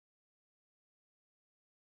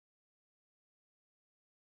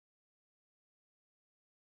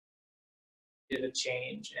a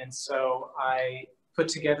change. And so I put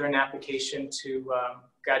together an application to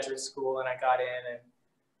graduate school, and I got in, and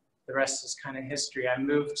the rest is kind of history. I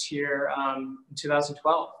moved here in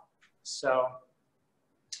 2012. So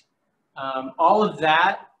all of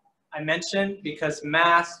that I mentioned because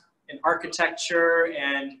math and architecture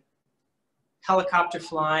and helicopter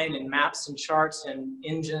flying and maps and charts and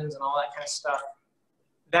engines and all that kind of stuff,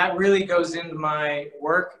 that really goes into my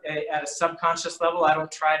work at a subconscious level. I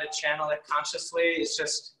don't try to channel it consciously. It's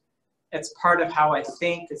just, it's part of how I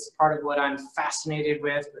think. It's part of what I'm fascinated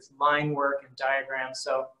with line work and diagrams.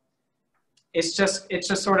 So it's just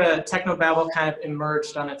sort of technobabble kind of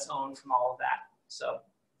emerged on its own from all of that. So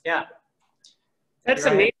yeah. That's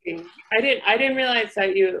amazing. I didn't realize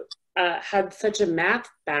that you had such a math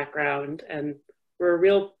background and were a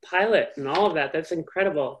real pilot and all of that. That's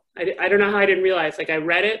incredible. I don't know how I didn't realize. Like I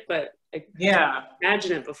read it, but I couldn't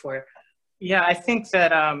imagine it before. Yeah, I think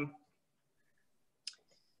that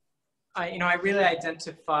I really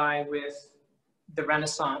identify with the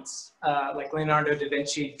Renaissance. Like Leonardo da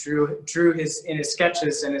Vinci drew in his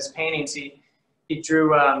sketches and his paintings. He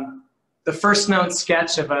drew the first known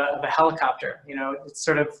sketch of a helicopter. You know, it's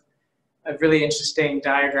sort of a really interesting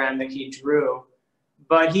diagram that he drew.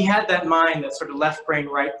 But he had that mind, that sort of left brain,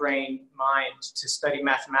 right brain mind to study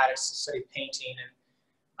mathematics, to study painting.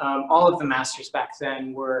 And all of the masters back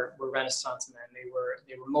then were Renaissance men. They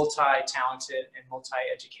were multi-talented and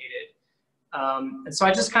multi-educated. And so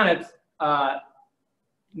I just kind of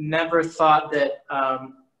never thought that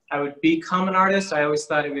I would become an artist. I always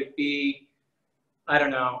thought it would be, I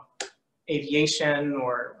don't know, aviation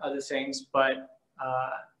or other things, but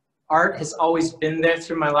art has always been there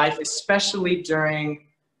through my life, especially during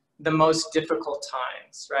the most difficult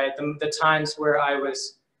times, right? The times where I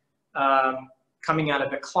was coming out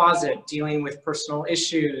of the closet, dealing with personal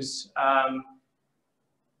issues.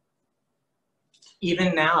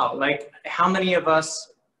 Even now, like how many of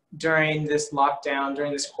us during this lockdown,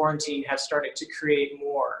 during this quarantine have started to create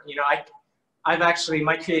more? You know, I've actually,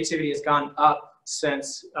 my creativity has gone up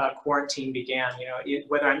since quarantine began. You know,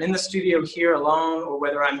 whether I'm in the studio here alone or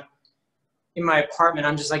whether I'm in my apartment,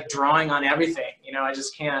 I'm just like drawing on everything. You know, I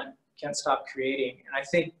just can't stop creating. And I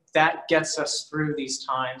think that gets us through these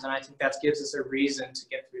times. And I think that gives us a reason to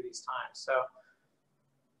get through these times. So,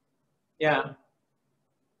 yeah.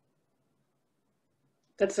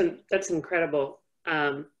 That's incredible.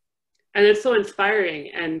 And it's so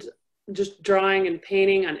inspiring, and just drawing and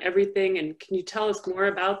painting on everything. And can you tell us more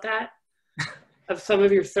about that? Of some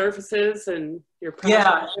of your surfaces and your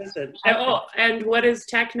processes? Yeah. And what is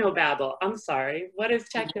technobabble? I'm sorry, what is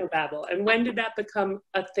technobabble, and when did that become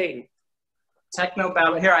a thing?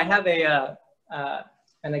 Technobabble. Here, I have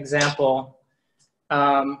an example.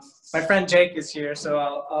 My friend Jake is here, so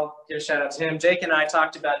I'll give a shout out to him. Jake and I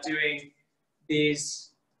talked about doing these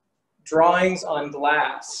drawings on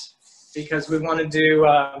glass because we want to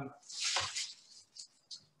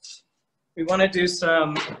do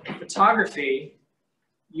some photography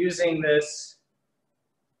using this.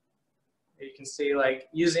 You can see, like,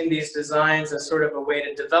 using these designs as sort of a way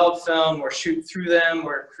to develop film or shoot through them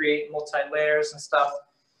or create multi-layers and stuff.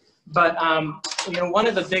 But you know, one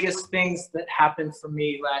of the biggest things that happened for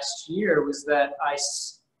me last year was that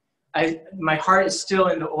my heart is still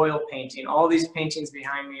into oil painting. All these paintings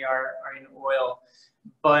behind me are in oil,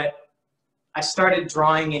 but I started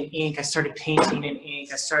drawing in ink. I started painting in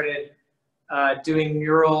ink. I started doing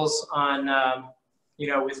murals on, you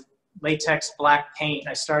know, with latex black paint.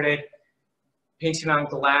 I started painting on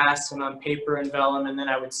glass and on paper and vellum, and then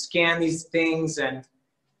I would scan these things and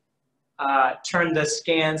turn the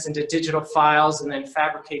scans into digital files, and then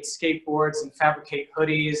fabricate skateboards and fabricate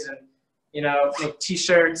hoodies and, you know, make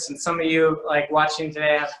t-shirts. And some of you, like, watching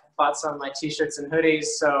today have bought some of my t-shirts and hoodies.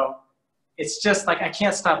 So it's just like I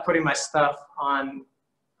can't stop putting my stuff on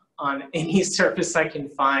any surface I can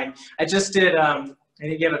find. I just did, I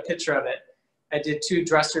didn't give a picture of it. I did 2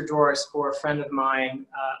 dresser drawers for a friend of mine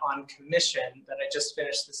on commission that I just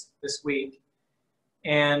finished this week.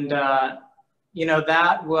 And, you know,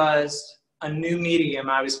 that was a new medium.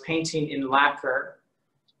 I was painting in lacquer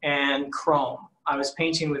and chrome. I was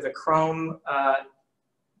painting with a chrome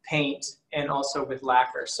paint and also with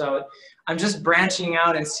lacquer. So I'm just branching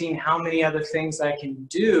out and seeing how many other things I can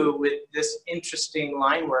do with this interesting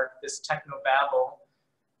line work, this technobabble.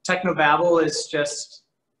 Technobabble is just,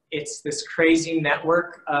 it's this crazy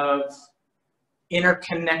network of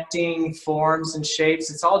interconnecting forms and shapes.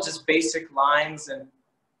 It's all just basic lines and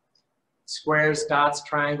squares, dots,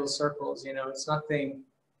 triangles, circles. You know, it's nothing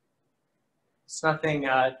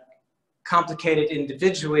complicated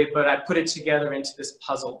individually, but I put it together into this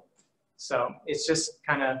puzzle. So it's just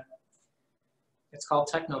kind of It's called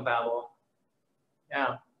Technobabble.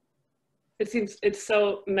 Yeah. It seems it's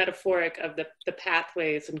so metaphoric of the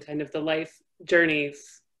pathways and kind of the life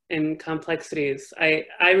journeys and complexities. I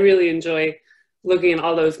really enjoy looking at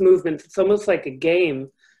all those movements. It's almost like a game,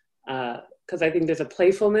 because I think there's a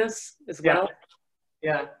playfulness as well.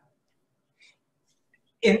 Yeah.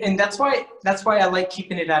 And that's why I like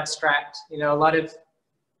keeping it abstract. You know, a lot of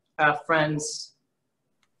friends,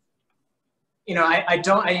 you know,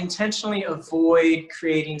 I intentionally avoid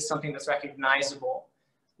creating something that's recognizable,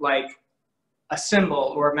 like a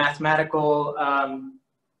symbol or a mathematical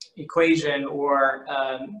equation or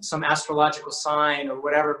some astrological sign or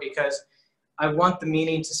whatever, because I want the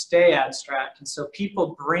meaning to stay abstract. And so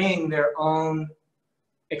people bring their own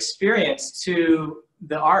experience to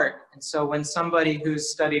the art. And so when somebody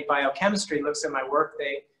who's studied biochemistry looks at my work,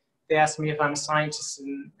 they ask me if I'm a scientist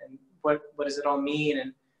and what does it all mean.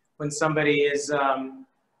 And when somebody is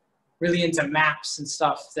really into maps and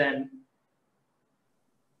stuff, then,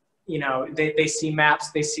 you know, they see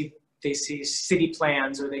maps, they see city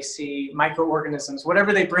plans, or they see microorganisms,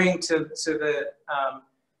 whatever they bring to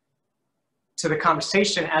the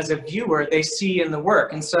conversation as a viewer, they see in the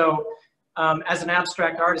work. And so as an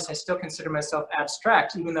abstract artist, I still consider myself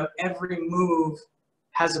abstract, even though every move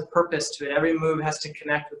has a purpose to it. Every move has to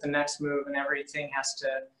connect with the next move, and everything has to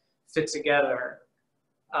fit together.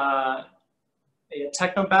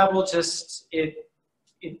 Technobabble just,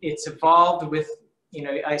 it's evolved with, you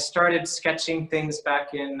know, I started sketching things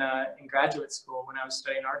back in graduate school when I was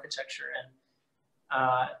studying architecture,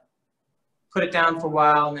 and put it down for a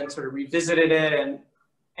while and then sort of revisited it, and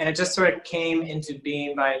it just sort of came into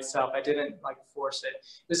being by itself. I didn't like force it.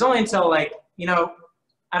 It was only until, like, you know,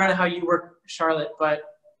 I don't know how you work, Charlotte, but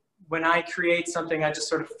when I create something, I just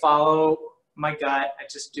sort of follow my gut. I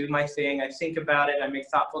just do my thing. I think about it. I make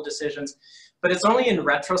thoughtful decisions. But it's only in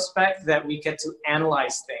retrospect that we get to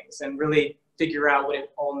analyze things and really figure out what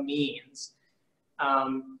it all means.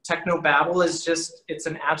 Technobabble is just, it's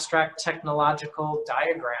an abstract technological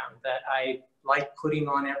diagram that I like putting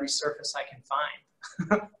on every surface I can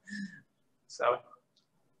find. So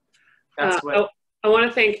that's what. I want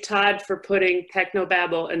to thank Todd for putting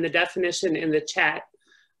Technobabble and the definition in the chat.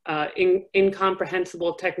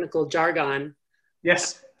 Incomprehensible technical jargon.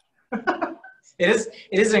 Yes. It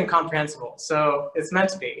is incomprehensible, so it's meant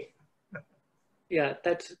to be. Yeah,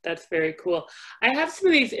 that's very cool. I have some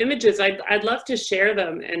of these images. I'd love to share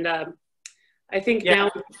them, and I think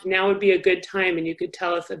now would be a good time, and you could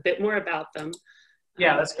tell us a bit more about them.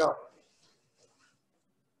 Yeah, let's go.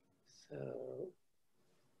 So,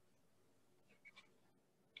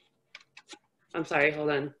 I'm sorry, hold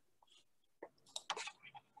on.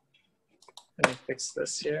 Let me fix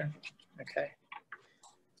this here. Okay.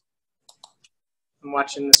 I'm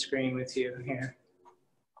watching the screen with you here.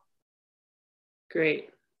 Great.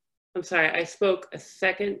 I'm sorry, I spoke a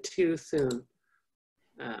second too soon.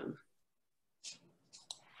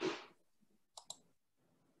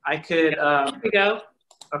 I could. Here we go.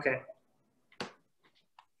 Okay.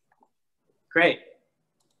 Great.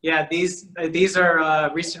 Yeah, these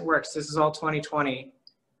are recent works. This is all 2020.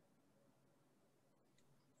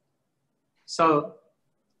 So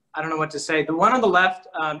I don't know what to say. The one on the left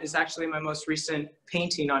is actually my most recent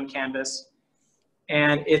painting on canvas,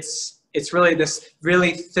 and it's really this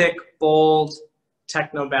really thick, bold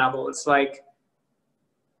technobabble. It's like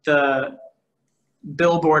the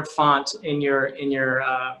billboard font in your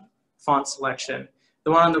font selection. The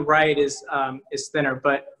one on the right is thinner,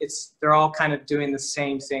 but they're all kind of doing the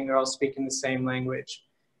same thing. They're all speaking the same language.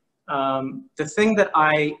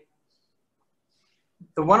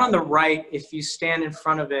 The one on the right, if you stand in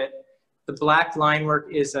front of it, the black line work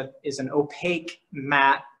is an opaque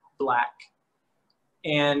matte black.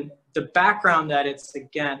 And the background that it's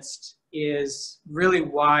against is really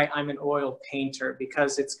why I'm an oil painter,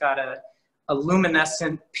 because it's got a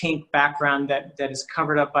luminescent pink background that is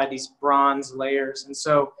covered up by these bronze layers. And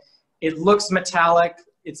so it looks metallic.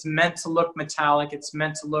 It's meant to look metallic. It's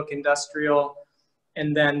meant to look industrial.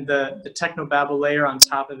 And then the technobabble layer on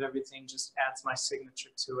top of everything just adds my signature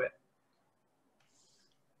to it.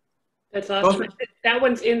 That's awesome. That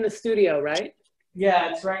one's in the studio, right?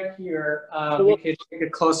 Yeah, it's right here. We could take a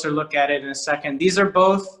closer look at it in a second. These are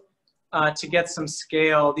both, to get some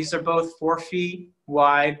scale, these are both 4 feet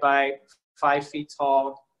wide by 5 feet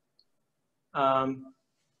tall.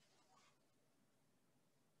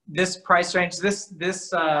 This price range, this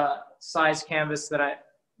size canvas that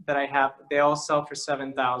I have, they all sell for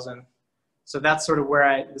 $7,000. So that's sort of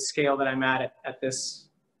where the scale that I'm at this,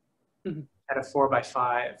 at a 4 by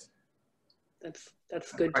 5.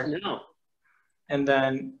 That's good to know. And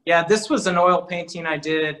then, yeah, this was an oil painting I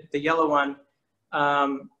did, the yellow one,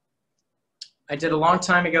 I did a long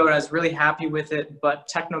time ago and I was really happy with it, but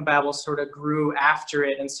Technobabble sort of grew after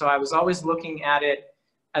it. And so I was always looking at it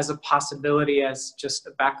as a possibility, as just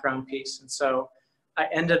a background piece. And so I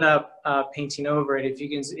ended up painting over it. If you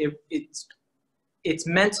can, it's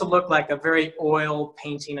meant to look like a very oil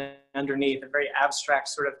painting underneath, a very abstract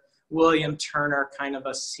sort of William Turner kind of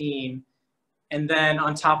a scene. And then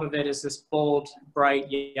on top of it is this bold, bright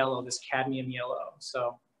yellow, this cadmium yellow.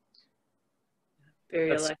 So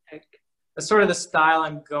very electric. That's sort of the style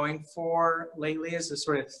I'm going for lately, is this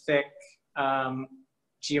sort of thick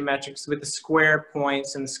geometrics with the square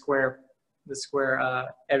points and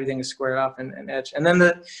everything is squared off and edge. And then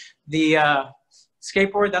the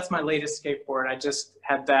skateboard, that's my latest skateboard. I just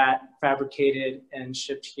had that fabricated and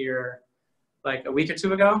shipped here like a week or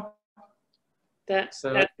two ago. That's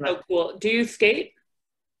so cool. Do you skate?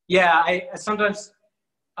 Yeah, I sometimes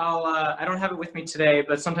I don't have it with me today,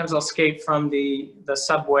 but sometimes I'll skate from the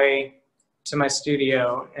subway to my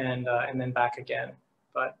studio and then back again.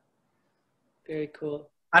 But very cool.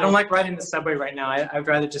 I don't like riding the subway right now. I'd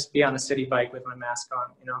rather just be on a city bike with my mask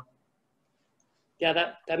on, you know?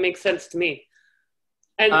 Yeah, that makes sense to me.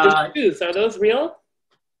 And the shoes, are those real?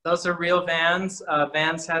 Those are real Vans.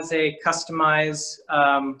 Vans has a customized,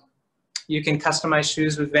 you can customize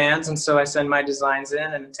shoes with Vans, and so I send my designs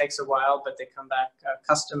in, and it takes a while, but they come back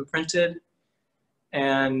custom printed,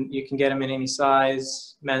 and you can get them in any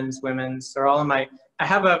size, men's, women's. They're all in my, I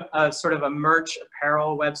have a sort of a merch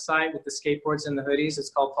apparel website with the skateboards and the hoodies.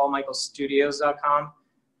 It's called paulmichaelstudios.com.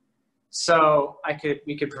 So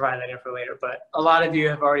we could provide that info later, but a lot of you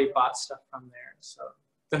have already bought stuff from there. So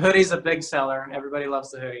the hoodie's a big seller, and everybody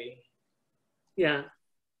loves the hoodie. Yeah.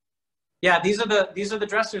 Yeah, these are the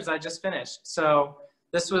dressers I just finished. So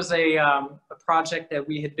this was a project that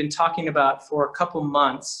we had been talking about for a couple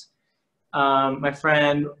months. My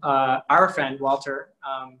friend, our friend Walter,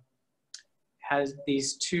 has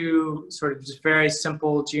these two sort of just very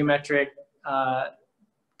simple geometric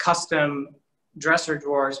custom dresser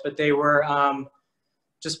drawers, but they were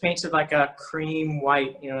just painted like a cream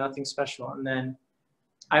white, you know, nothing special. And then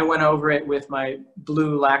I went over it with my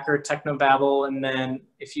blue lacquer Technobabble, and then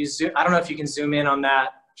if you zoom, I don't know if you can zoom in on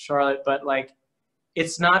that, Charlotte, but like,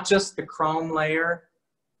 it's not just the chrome layer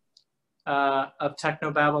of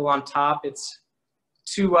Technobabble on top, it's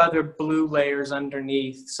two other blue layers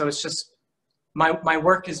underneath. So it's just, my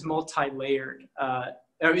work is multi-layered. I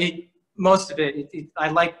mean, most of it, I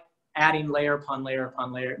like adding layer upon layer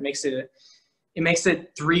upon layer. It makes it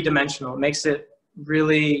three-dimensional. It makes it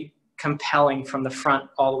really compelling from the front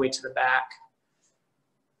all the way to the back,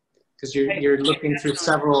 because you're looking through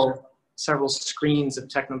several screens of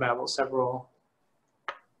Technobabble, so.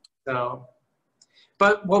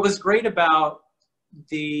 But what was great about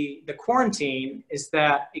the quarantine is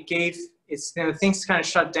that things kind of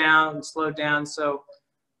shut down and slowed down. So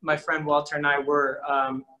my friend Walter and I were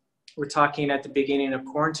talking at the beginning of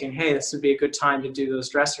quarantine, hey, this would be a good time to do those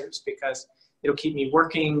dressers because it'll keep me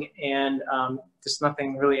working, and there's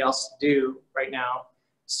nothing really else to do right now.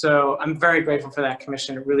 So I'm very grateful for that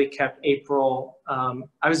commission. It really kept April.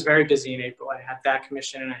 I was very busy in April. I had that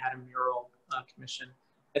commission and I had a mural commission.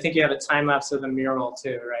 I think you have a time lapse of the mural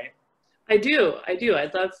too, right? I do.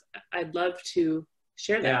 I'd love to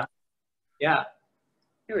share that. Yeah.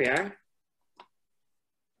 Here we are.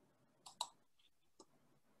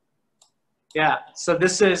 Yeah. So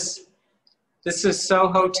this is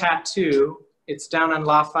Soho Tattoo. It's down on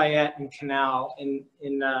Lafayette and Canal in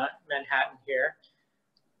Manhattan here.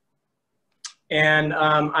 And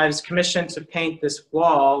I was commissioned to paint this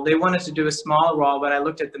wall. They wanted to do a small wall, but I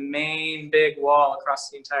looked at the main big wall across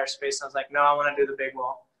the entire space. And I was like, no, I want to do the big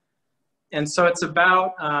wall. And so it's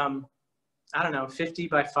about, I don't know, 50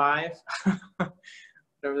 by 5,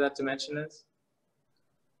 whatever that dimension is.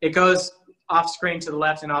 It goes off screen to the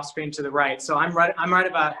left and off screen to the right. So I'm right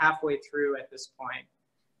about halfway through at this point.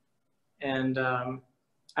 And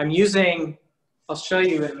I'm using, I'll show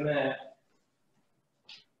you in a minute.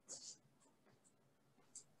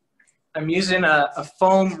 I'm using a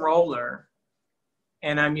foam roller,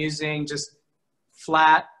 and I'm using just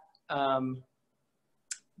flat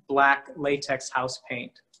black latex house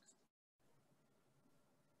paint.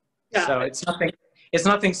 Yeah. So it's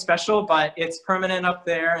nothing special, but it's permanent up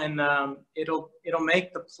there, and it'll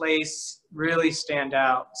make the place really stand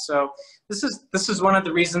out. So this is one of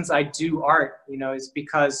the reasons I do art, you know, is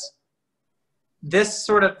because this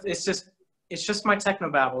sort of, it's just my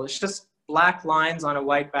Technobabble. It's just black lines on a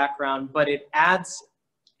white background, but it adds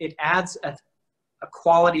a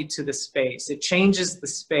quality to the space. It changes the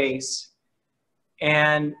space,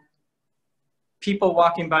 and people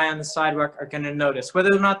walking by on the sidewalk are going to notice.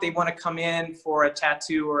 Whether or not they want to come in for a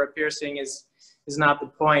tattoo or a piercing is not the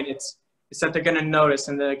point. It's that they're going to notice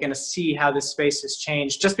and they're going to see how this space has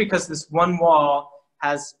changed just because this one wall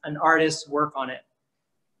has an artist's work on it.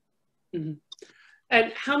 Mm-hmm.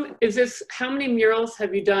 And how many murals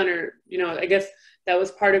have you done? Or, you know, I guess that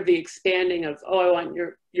was part of the expanding of, oh, I want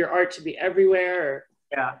your art to be everywhere. Or...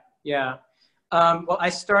 Yeah. Well, I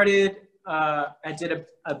started, I did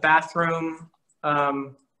a bathroom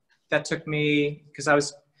that took me, because I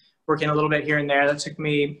was working a little bit here and there, that took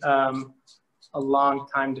me a long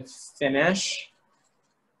time to finish.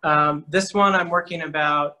 This one I'm working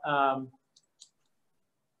about, I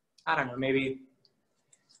don't know, maybe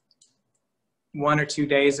 1 or 2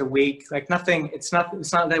 days a week. Like nothing, it's not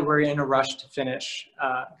that we're in a rush to finish,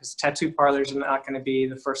 because tattoo parlors are not going to be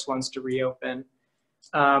the first ones to reopen.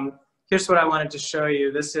 Here's what I wanted to show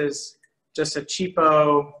you. This is just a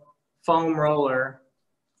cheapo foam roller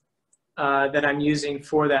that I'm using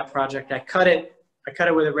for that project. I cut it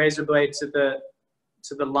with a razor blade to the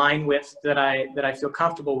line width that I feel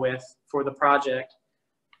comfortable with for the project.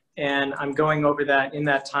 And I'm going over that in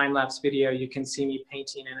that time-lapse video. You can see me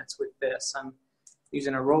painting, and it's with this. I'm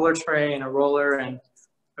using a roller tray and a roller, and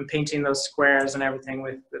I'm painting those squares and everything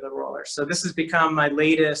with a roller. So this has become my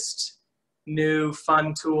latest new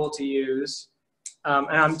fun tool to use. And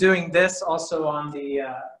I'm doing this also on the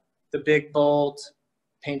big bold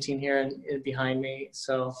painting here behind me.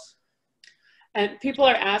 So. And people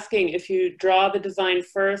are asking if you draw the design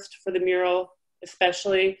first for the mural,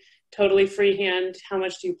 especially totally freehand, how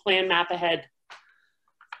much do you plan, map ahead?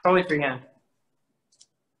 Totally freehand.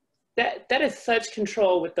 That is such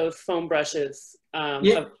control with those foam brushes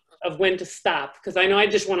yeah. of when to stop. Because I know I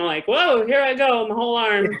just want to like, whoa, here I go, my whole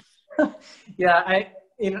arm. Yeah,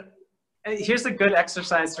 here's a good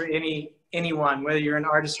exercise for anyone, whether you're an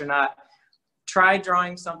artist or not. Try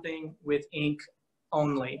drawing something with ink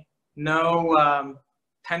only. No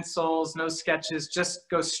pencils, no sketches, just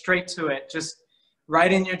go straight to it. Just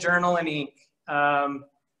write in your journal in ink.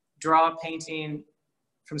 Draw a painting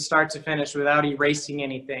from start to finish without erasing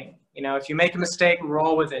anything. You know, if you make a mistake,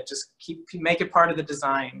 roll with it. Just make it part of the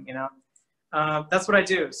design, you know. That's what I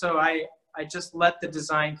do. So I just let the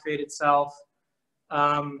design create itself.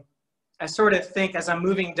 I sort of think as I'm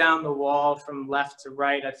moving down the wall from left to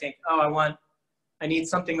right, I think, oh, I need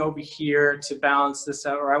something over here to balance this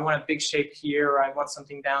out, or I want a big shape here, or I want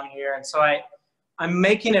something down here. And so I'm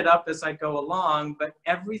making it up as I go along, but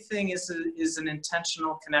everything is an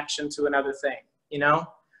intentional connection to another thing, you know?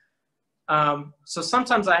 So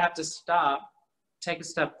sometimes I have to stop, take a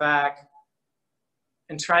step back,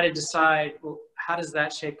 and try to decide, well, how does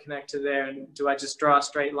that shape connect to there? And do I just draw a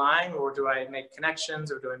straight line, or do I make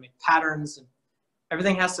connections, or do I make patterns? And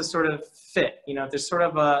everything has to sort of fit, you know. There's sort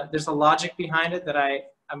of there's a logic behind it that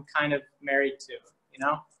I'm kind of married to, you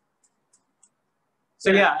know.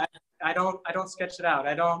 So yeah, I don't sketch it out.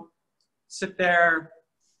 I don't sit there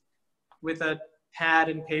with a pad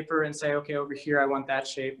and paper and say, okay, over here I want that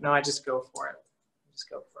shape. No, I just go for it.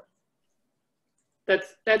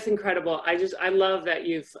 That's incredible. I love that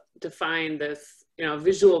you've defined this, you know,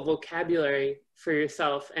 visual vocabulary for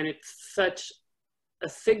yourself, and it's such a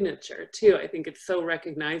signature too. I think it's so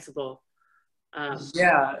recognizable.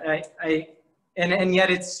 Yeah, and yet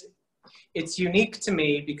it's unique to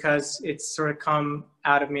me because it's sort of come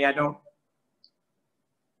out of me. I don't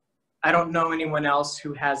know anyone else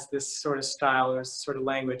who has this sort of style or this sort of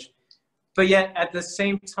language, but yet at the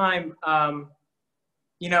same time,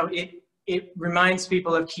 you know, it reminds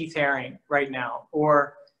people of Keith Haring right now,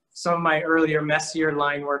 or some of my earlier messier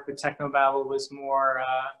line work with Technobabble was more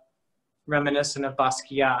reminiscent of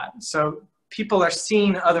Basquiat. So people are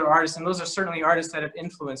seeing other artists, and those are certainly artists that have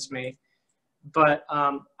influenced me, but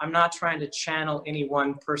I'm not trying to channel any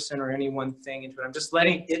one person or any one thing into it. I'm just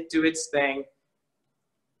letting it do its thing.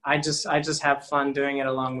 I just have fun doing it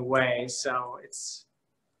along the way. So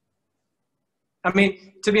I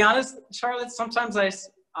mean, to be honest, Charlotte, sometimes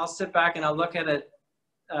I'll sit back and I'll look at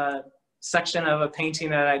a section of a painting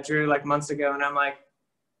that I drew like months ago, and I'm like,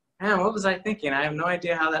 man, what was I thinking? I have no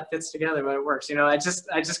idea how that fits together, but it works. You know, I just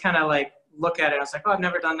kind of like look at it. I was like, oh, I've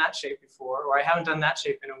never done that shape before, or I haven't done that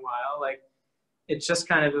shape in a while. Like, it just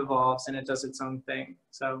kind of evolves and it does its own thing.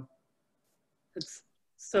 So it's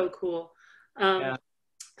so cool. Yeah.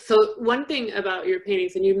 So one thing about your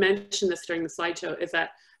paintings, and you mentioned this during the slideshow, is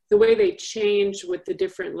that the way they change with the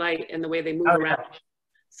different light and the way they move around.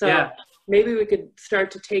 So maybe we could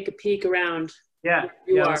start to take a peek around. Yeah,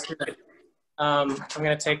 let's do that. I'm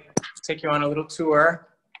going to take you on a little tour.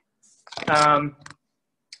 Let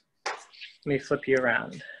me flip you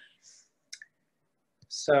around.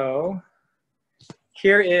 So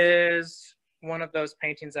here is one of those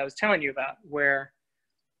paintings I was telling you about, where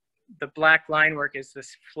the black line work is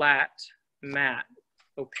this flat, matte,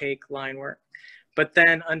 opaque line work. But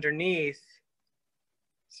then underneath,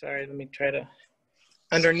 sorry, let me try to,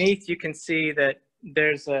 underneath you can see that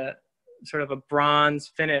there's a sort of a bronze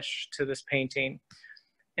finish to this painting.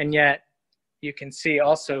 And yet you can see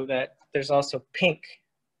also that there's also pink,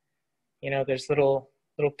 you know, there's little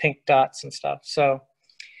pink dots and stuff. So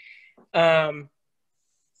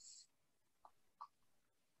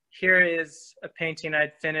here is a painting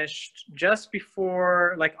I'd finished just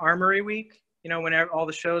before like Armory Week, you know, whenever all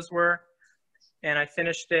the shows were. And I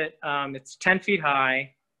finished it, it's 10 feet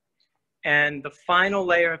high. And the final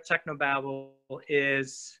layer of Technobabble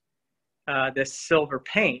is this silver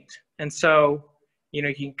paint. And so, you know,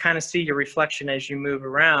 you can kind of see your reflection as you move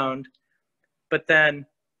around. But then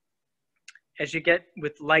as you get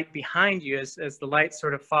with light behind you, as the light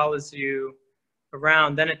sort of follows you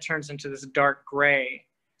around, then it turns into this dark gray.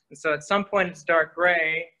 And so at some point it's dark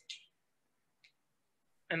gray,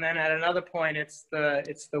 and then at another point it's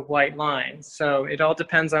the white line. So it all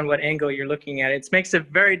depends on what angle you're looking at. It makes it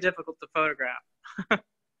very difficult to photograph. Let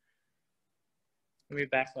me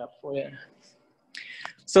back up for you.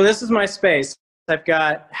 So this is my space. I've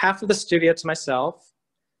got half of the studio to myself.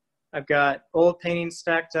 I've got old paintings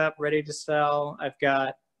stacked up, ready to sell. I've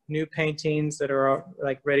got new paintings that are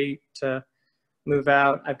like ready to move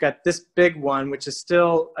out. I've got this big one, which is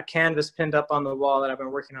still a canvas pinned up on the wall that I've been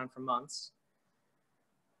working on for months.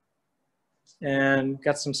 And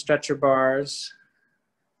got some stretcher bars.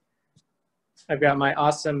 I've got my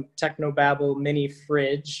awesome Technobabble mini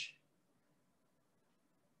fridge,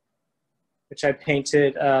 which I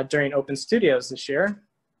painted during Open Studios this year.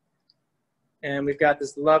 And we've got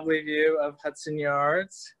this lovely view of Hudson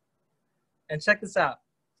Yards. And check this out.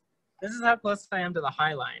 This is how close I am to the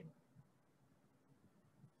High Line.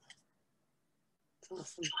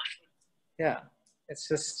 Awesome. Yeah, it's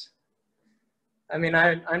just, I mean,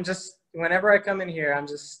 I'm just, whenever I come in here, I'm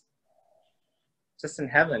just in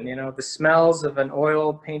heaven, you know, the smells of an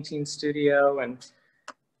oil painting studio, and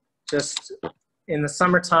just in the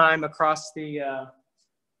summertime across the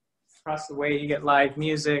way you get live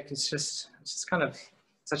music. It's just kind of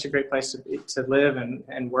such a great place to live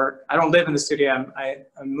and work. I don't live in the studio. I'm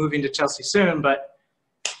moving to Chelsea soon, but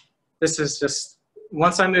this is just,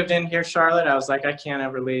 once I moved in here, Charlotte, I was like, I can't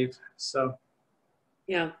ever leave. So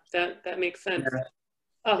yeah, that makes sense. Yeah.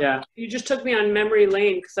 Oh, Yeah. You just took me on memory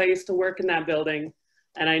lane, because I used to work in that building,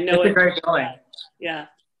 and I know it's a great building. Yeah.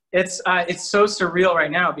 It's so surreal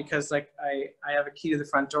right now, because like I have a key to the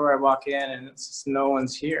front door. I walk in and it's just no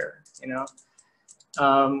one's here, you know.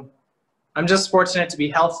 I'm just fortunate to be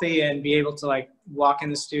healthy and be able to like walk in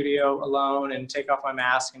the studio alone and take off my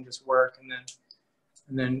mask and just work, and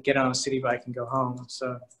then get on a city bike and go home.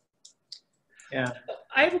 So yeah.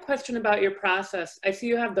 I have a question about your process. I see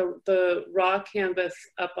you have the raw canvas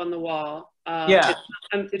up on the wall. Yeah.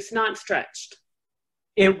 It's not stretched.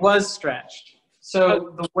 It was stretched.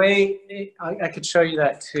 So the way, I could show you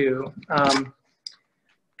that too.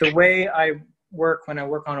 The way I work when I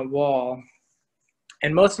work on a wall,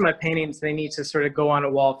 and most of my paintings, they need to sort of go on a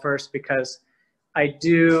wall first, because I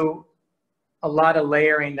do a lot of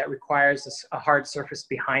layering that requires a hard surface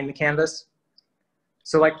behind the canvas.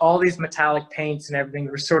 So like all these metallic paints and everything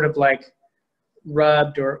were sort of like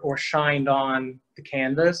rubbed or shined on the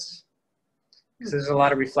canvas, because there's a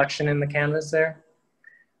lot of reflection in the canvas there.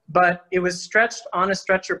 But it was stretched on a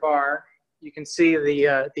stretcher bar. You can see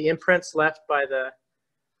the imprints left by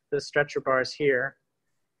the stretcher bars here.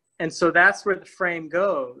 And so that's where the frame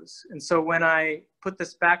goes. And so when I put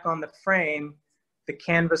this back on the frame, the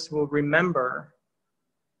canvas will remember.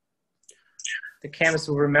 The canvas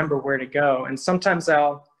will remember where to go. And sometimes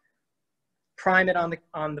I'll prime it on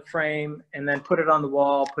the frame and then put it on the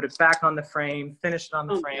wall, put it back on the frame, finish it on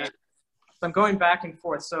the frame. So I'm going back and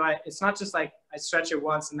forth. So it's not just like I stretch it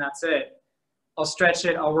once and that's it. I'll stretch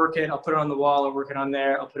it, I'll work it, I'll put it on the wall, I'll work it on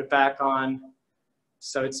there, I'll put it back on.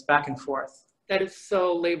 So it's back and forth. That is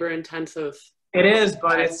so labor intensive. It is,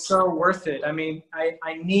 but it's so worth it. I mean, I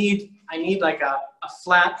need like a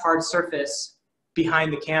flat, hard surface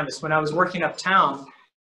behind the canvas. When I was working uptown,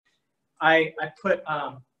 I put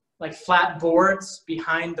like flat boards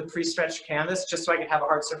behind the pre-stretched canvas just so I could have a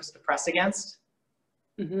hard surface to press against.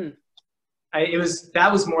 Mm-hmm.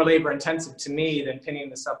 That was more labor intensive to me than pinning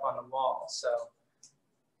this up on the wall. So,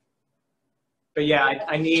 but yeah,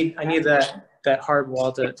 I need that hard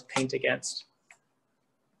wall to paint against.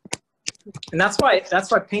 And that's why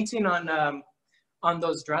painting on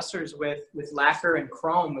those dressers with lacquer and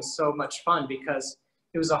chrome was so much fun, because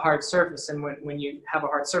it was a hard surface. And when you have a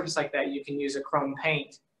hard surface like that, you can use a chrome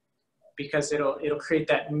paint because it'll create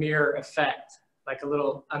that mirror effect, like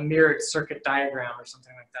a mirrored circuit diagram or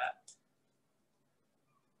something like that.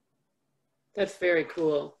 That's very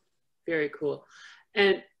cool. Very cool.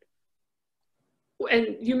 And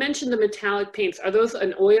you mentioned the metallic paints. Are those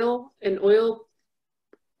an oil?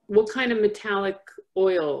 What kind of metallic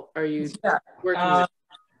oil are you working with?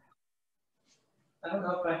 I don't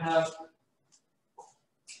know if I have.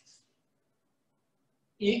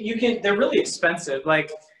 You can. They're really expensive.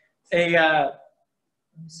 Like let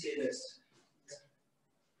me see this.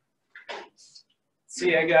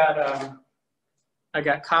 See, I got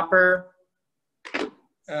copper.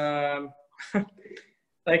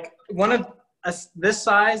 Like one of this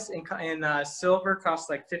size in silver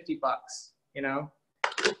costs like $50, you know,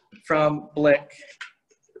 from Blick.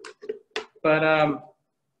 But I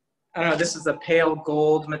don't know. This is a pale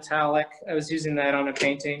gold metallic. I was using that on a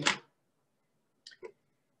painting.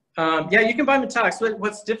 Yeah, you can buy metallics.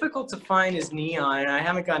 What's difficult to find is neon, and I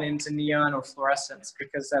haven't gotten into neon or fluorescence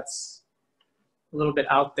because that's a little bit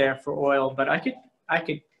out there for oil. But I could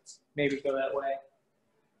maybe go that way.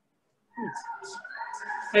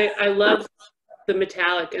 I love the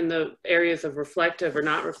metallic and the areas of reflective or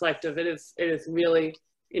not reflective. It is really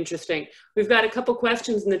interesting. We've got a couple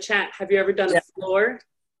questions in the chat. Have you ever done a floor?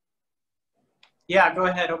 Yeah, go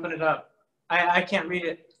ahead, open it up. I can't read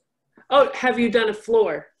it. Oh, have you done a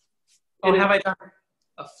floor? Oh, have I done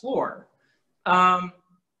a floor? I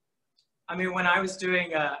mean, when I was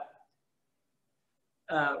doing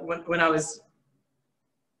when I was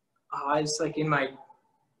like in my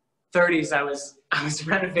 30s, I was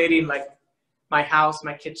renovating like my house,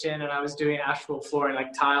 my kitchen, and I was doing asphalt flooring,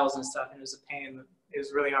 like tiles and stuff, and it was a pain. It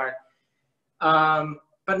was really hard.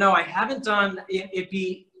 But no, I haven't done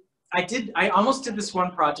it. I almost did this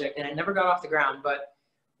one project, and it never got off the ground. But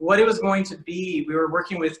what it was going to be, we were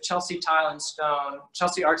working with Chelsea Arts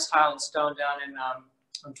Tile and Stone down in on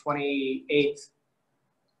 28th.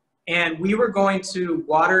 And we were going to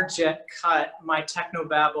water jet cut my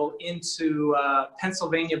Technobabble into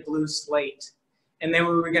Pennsylvania blue slate. And then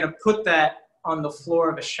we were going to put that on the floor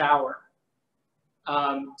of a shower.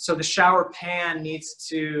 So the shower pan needs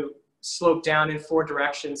to slope down in 4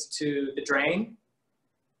 directions to the drain.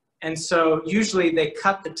 And so usually they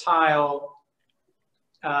cut the tile.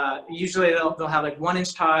 Usually they'll have like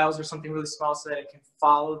 1-inch tiles or something really small so that it can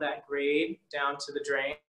follow that grade down to the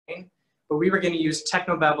drain. But we were going to use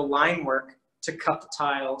Technobabble line work to cut the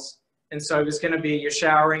tiles. And so it was going to be you're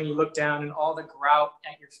showering, you look down, and all the grout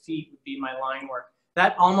at your feet would be my line work.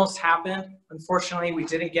 That almost happened. Unfortunately, we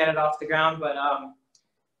didn't get it off the ground, but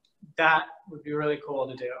that would be really cool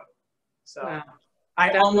to do. So wow.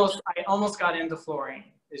 I almost got into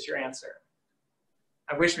flooring is your answer.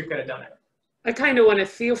 I wish we could have done it. I kind of want to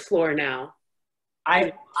see a floor now.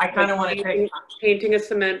 I kind of want to painting a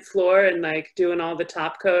cement floor and like doing all the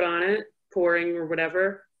top coat on it, pouring or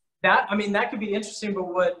whatever. That could be interesting,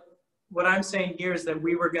 but what I'm saying here is that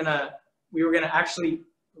we were gonna actually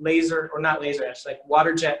like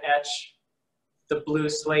water jet etch the blue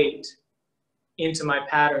slate into my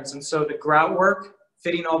patterns. And so the grout work,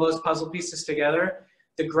 fitting all those puzzle pieces together,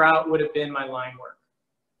 the grout would have been my line work,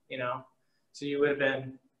 you know? So you would have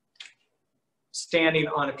been standing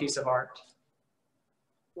on a piece of art.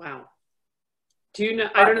 Wow. Do you know,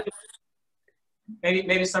 I don't know.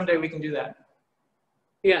 Maybe someday we can do that.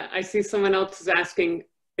 Yeah, I see someone else is asking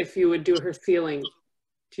if you would do her ceiling.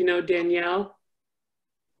 Do you know Danielle?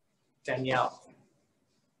 Danielle.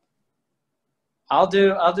 I'll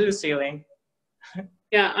do a ceiling.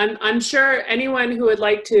 Yeah, I'm sure anyone who would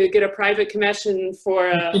like to get a private commission for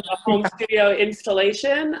a home studio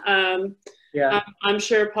installation, yeah, I'm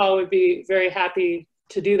sure Paul would be very happy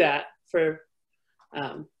to do that. So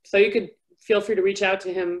you could feel free to reach out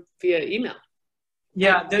to him via email.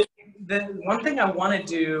 Yeah, the one thing I want to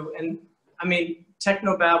do, and I mean,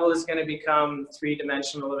 Technobabble is going to become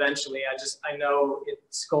 3-dimensional eventually. I know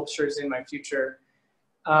sculpture's in my future.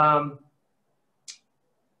 I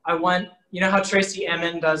want, you know how Tracy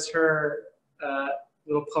Emin does her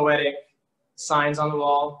little poetic signs on the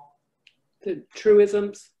wall? The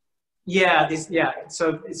truisms? Yeah,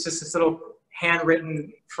 so it's just this little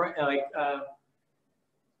handwritten, like,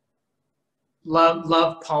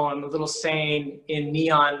 love poem, a little saying in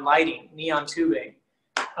neon lighting, neon tubing.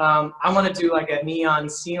 I want to do like a neon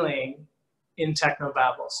ceiling in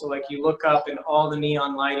Technobabble. So like you look up and all the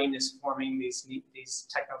neon lighting is forming these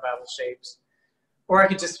Technobabble shapes. Or I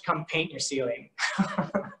could just come paint your ceiling.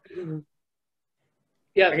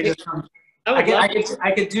 Yeah,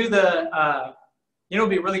 I could do the, you know, it'd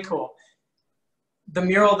be really cool. the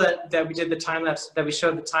mural that we did the time lapse, that we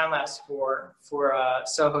showed the time lapse for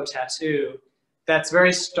Soho Tattoo, that's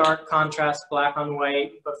very stark contrast, black on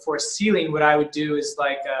white. But for ceiling, what I would do is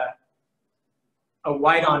like a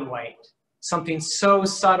white on white, something so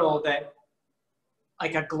subtle that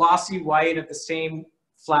like a glossy white of the same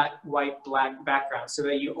flat white black background, so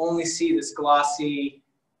that you only see this glossy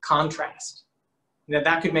contrast.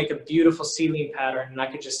 That could make a beautiful ceiling pattern, and I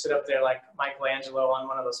could just sit up there like Michelangelo on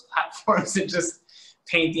one of those platforms and just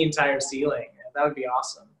paint the entire ceiling. That would be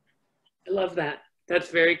awesome. I love that. That's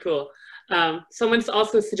very cool. Someone's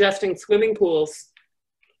also suggesting swimming pools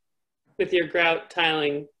with your grout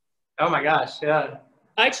tiling. Oh my gosh, yeah.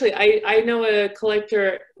 Actually, I know a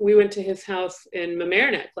collector. We went to his house in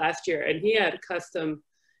Mamaroneck last year, and he had custom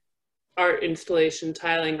art installation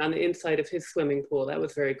tiling on the inside of his swimming pool. That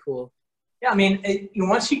was very cool. Yeah, I mean,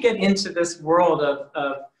 once you get into this world of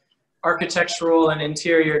architectural and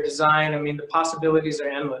interior design, I mean, the possibilities are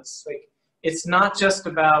endless. Like, it's not just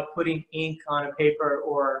about putting ink on a paper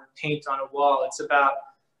or paint on a wall. It's about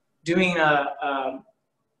doing a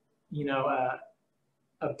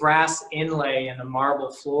brass inlay and a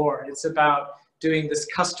marble floor. It's about doing this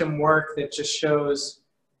custom work that just shows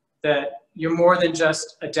that you're more than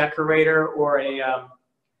just a decorator or a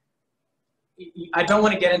I don't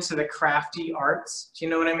want to get into the crafty arts. Do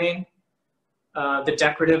you know what I mean? The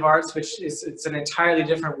decorative arts, it's an entirely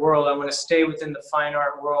different world. I want to stay within the fine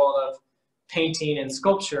art world of painting and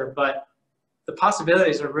sculpture, but the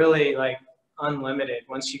possibilities are really like unlimited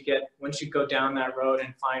once you go down that road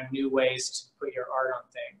and find new ways to put your art on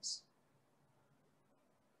things.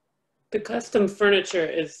 The custom furniture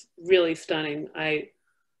is really stunning. I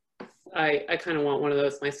kind of want one of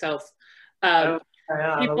those myself.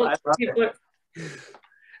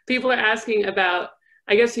 People are asking about,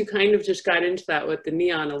 I guess you kind of just got into that with the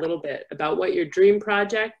neon a little bit, about what your dream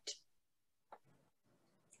project.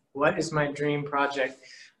 What is my dream project?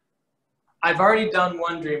 I've already done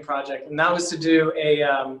one dream project, and that was to do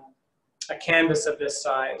a canvas of this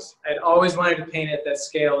size. I'd always wanted to paint at that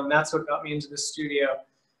scale, and that's what got me into the studio.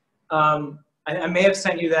 I may have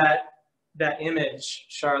sent you that image,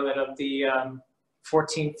 Charlotte, of the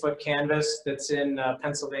 14-foot canvas that's in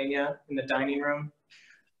Pennsylvania in the dining room.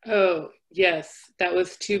 Oh, yes. That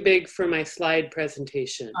was too big for my slide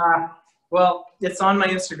presentation. Well, it's on my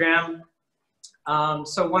Instagram.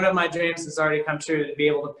 So one of my dreams has already come true, to be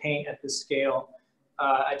able to paint at this scale.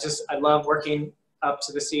 I love working up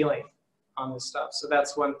to the ceiling on this stuff. So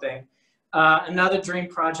that's one thing. Another dream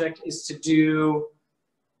project is to do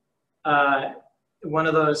one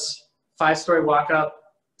of those 5-story walk-up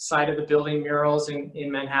side of the building murals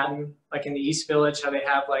in Manhattan, like in the East Village, how they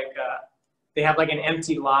have like an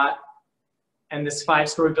empty lot, and this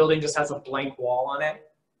 5-story building just has a blank wall on it,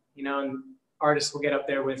 you know, and artists will get up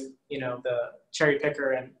there with, you know, the cherry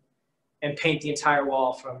picker and paint the entire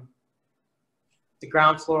wall from the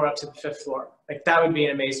ground floor up to the 5th floor. Like, that would be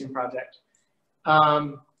an amazing project.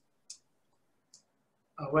 What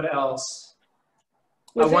else?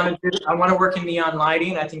 I want to work in neon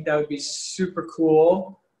lighting. I think that would be super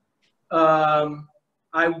cool. I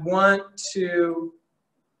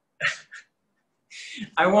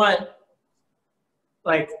want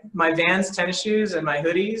like my Vans tennis shoes and my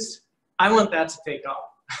hoodies. I want that to take off.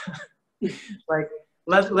 Like,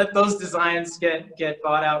 let those designs get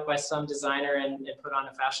bought out by some designer and put on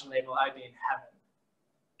a fashion label. I'd be in heaven.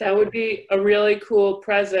 That would be a really cool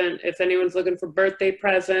present if anyone's looking for birthday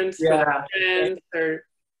presents, yeah, for friends or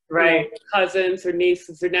right, cousins or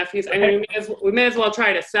nieces or nephews. I mean, we may as well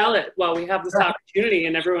try to sell it while we have this opportunity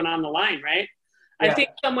and everyone on the line, right? Yeah. I think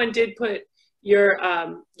someone did put your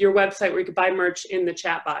website where you could buy merch in the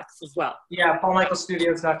chat box as well. Yeah,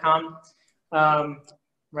 paulmichaelstudios.com.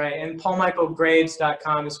 Right, and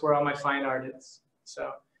paulmichaelgraves.com is where all my fine art is.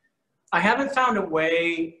 So I haven't found a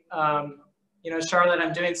way, you know, Charlotte,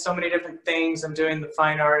 I'm doing so many different things. I'm doing the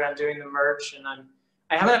fine art, I'm doing the merch, and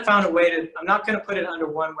I haven't found a way to, I'm not going to put it under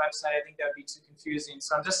one website. I think that would be too confusing.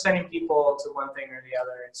 So I'm just sending people to one thing or the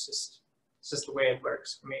other. It's just the way it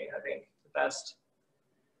works for me, I think, the best.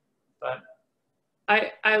 But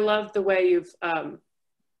I love the way you've,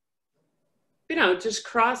 you know, just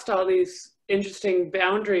crossed all these interesting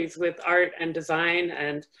boundaries with art and design,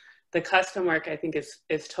 and the custom work, I think, is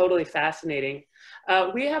totally fascinating.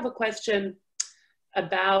 We have a question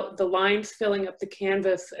about the lines filling up the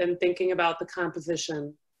canvas and thinking about the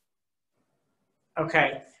composition.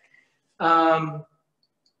 Okay.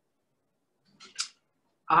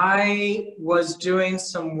 I was doing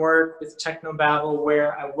some work with Technobabble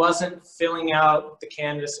where I wasn't filling out the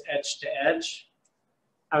canvas edge to edge.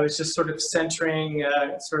 I was just sort of centering,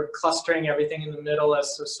 sort of clustering everything in the middle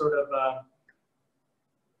as a sort of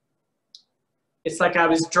it's like I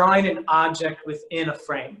was drawing an object within a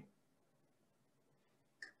frame.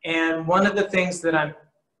 And one of the things that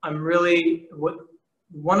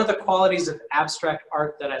one of the qualities of abstract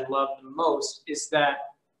art that I love the most is that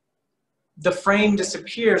the frame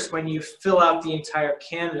disappears when you fill out the entire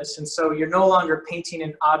canvas. And so you're no longer painting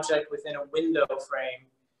an object within a window frame.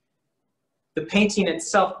 The painting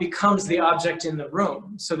itself becomes the object in the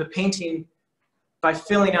room. So the painting, by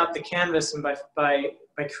filling out the canvas and by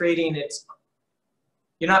creating its,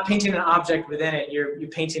 you're not painting an object within it, you're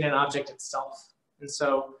painting an object itself. And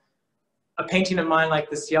so a painting of mine like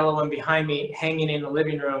this yellow one behind me hanging in the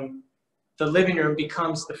living room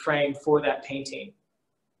becomes the frame for that painting.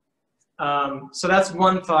 So that's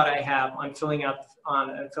one thought I have on filling out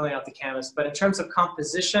the canvas. But in terms of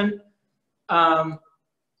composition, I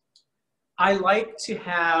like to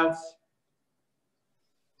have,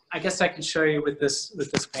 I guess I can show you with this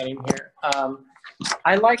painting here.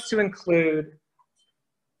 I like to include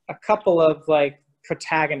a couple of like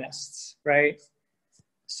protagonists, right?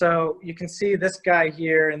 So you can see this guy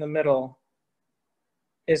here in the middle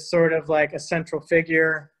is sort of like a central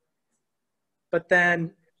figure, but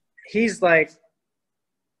then he's like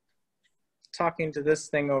talking to this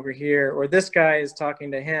thing over here, or this guy is talking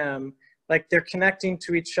to him. Like they're connecting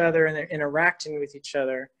to each other and they're interacting with each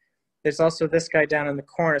other. There's also this guy down in the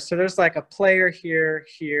corner. So there's like a player here,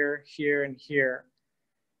 here, here, and here.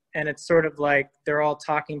 And it's sort of like they're all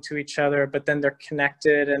talking to each other, but then they're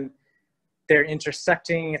connected and they're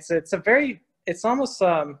intersecting. It's a very, it's almost,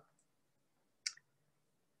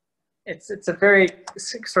 it's a very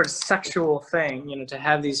sort of sexual thing, you know, to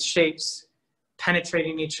have these shapes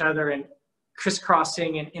penetrating each other and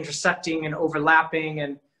crisscrossing and intersecting and overlapping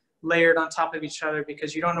and layered on top of each other,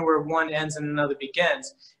 because you don't know where one ends and another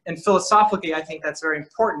begins. And philosophically, I think that's very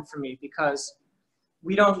important for me, because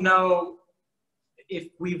we don't know if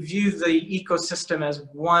we view the ecosystem as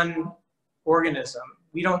one organism.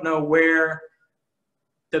 We don't know where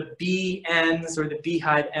the bee ends or the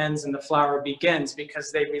beehive ends and the flower begins,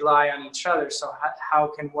 because they rely on each other. So how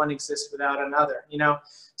can one exist without another, you know?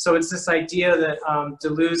 So it's this idea that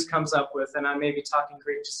Deleuze comes up with, and I may be talking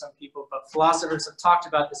Greek to some people, but philosophers have talked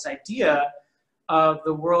about this idea of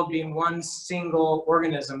the world being one single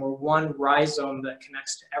organism, or one rhizome that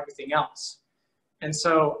connects to everything else. And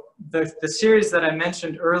so the series that I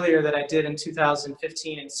mentioned earlier that I did in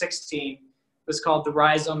 2015 and 16 was called the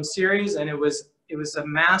Rhizome series, and it was a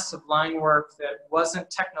massive line work that wasn't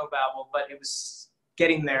technobabble, but it was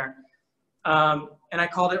getting there. And I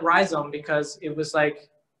called it Rhizome because it was like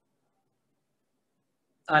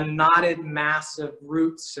a knotted mass of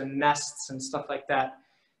roots and nests and stuff like that.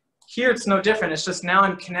 Here it's no different. It's just now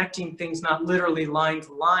I'm connecting things not literally line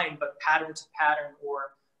to line, but pattern to pattern,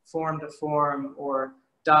 or form to form, or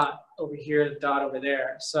dot over here, dot over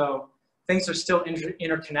there. So things are still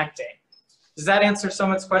interconnecting. Does that answer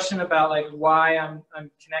someone's question about like why I'm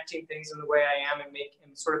connecting things in the way I am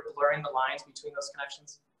and sort of blurring the lines between those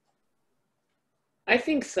connections? I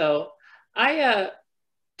think so. I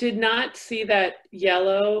did not see that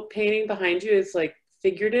yellow painting behind you as like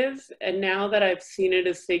figurative, and now that I've seen it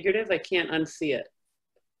as figurative, I can't unsee it.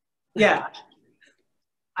 Yeah.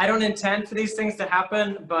 I don't intend for these things to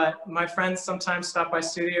happen, but my friends sometimes stop by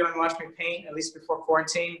studio and watch me paint, at least before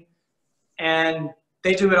quarantine. And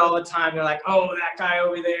they do it all the time. They're like, oh, that guy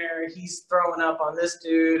over there, he's throwing up on this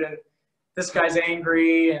dude, and this guy's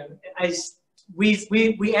angry. And we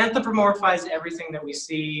anthropomorphize everything that we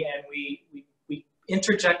see, and we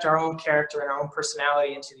interject our own character and our own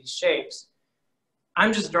personality into these shapes.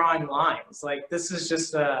 I'm just drawing lines. Like, this is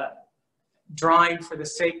just a drawing for the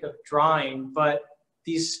sake of drawing, but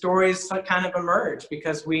these stories kind of emerge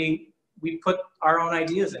because we put our own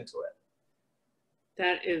ideas into it.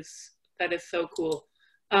 That is so cool.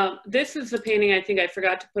 This is the painting I think I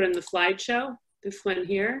forgot to put in the slideshow. This one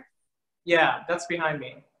here. Yeah, that's behind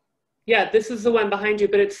me. Yeah, this is the one behind you,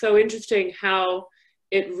 but it's so interesting how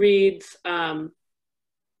it reads, you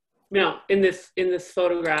know, in this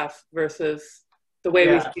photograph versus the way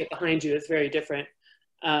we see it behind you is very different.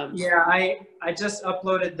 Yeah, I just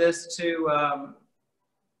uploaded this to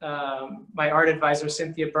my art advisor,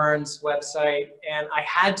 Cynthia Burns' website, and I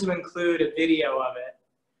had to include a video of it,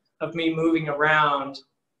 of me moving around,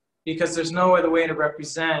 because there's no other way to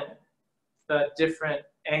represent the different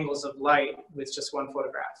angles of light with just one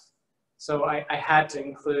photograph. So I had to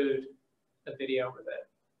include a video with it.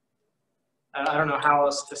 I don't know how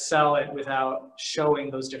else to sell it without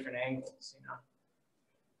showing those different angles, you know.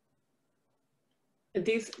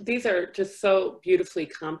 These are just so beautifully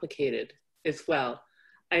complicated as well.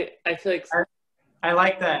 I feel like I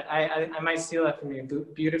like that. I might steal that from you.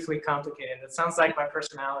 Beautifully complicated. It sounds like my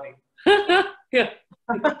personality. Yeah,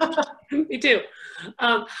 me too.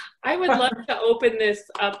 I would love to open this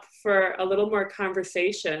up for a little more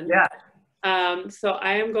conversation. Yeah. So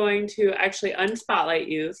I am going to actually unspotlight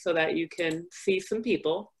you so that you can see some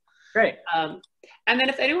people. Great. And then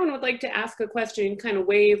if anyone would like to ask a question, you can kind of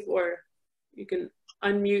wave, or you can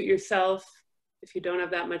unmute yourself if you don't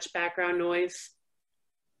have that much background noise.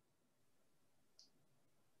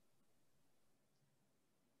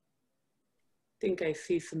 I think I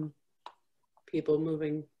see some people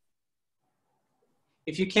moving.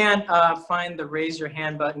 If you can't find the raise your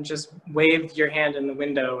hand button, just wave your hand in the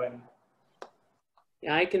window. And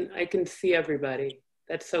yeah, I can see everybody.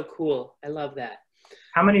 That's so cool. I love that.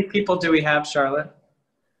 How many people do we have, Charlotte?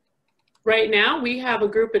 Right now, we have a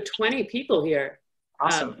group of 20 people here.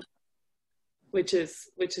 Awesome. Which is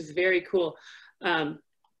very cool.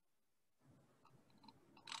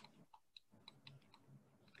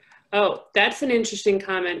 Oh, that's an interesting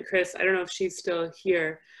comment, Chris. I don't know if she's still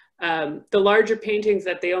here. The larger paintings,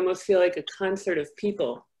 that they almost feel like a concert of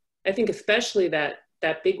people. I think especially that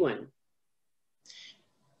big one.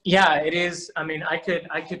 Yeah, it is. I mean, I could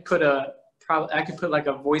put like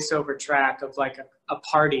a voiceover track of like a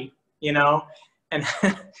party, you know, and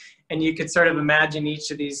and you could sort of imagine each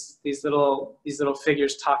of these little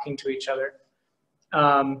figures talking to each other.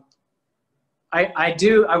 I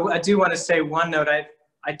do want to say one note. I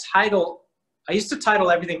used to title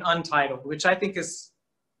everything untitled, which I think is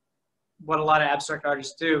what a lot of abstract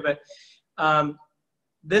artists do. But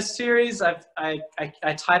this series, I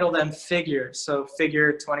title them figures. So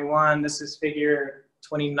figure 21, this is figure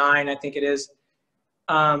 29, I think it is.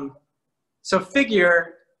 So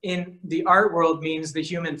figure in the art world means the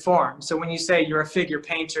human form. So when you say you're a figure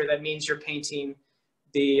painter, that means you're painting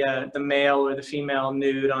the male or the female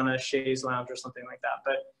nude on a chaise lounge or something like that.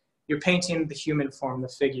 But you're painting the human form, the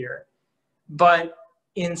figure. But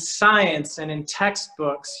in science and in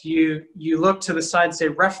textbooks, you look to the side and say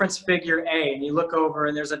reference figure A, and you look over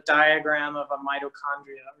and there's a diagram of a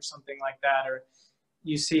mitochondria or something like that, or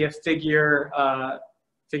you see a figure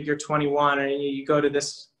 21, and you go to the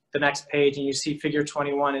next page and you see figure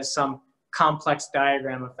 21 is some complex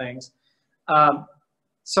diagram of things.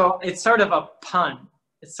 So it's sort of a pun.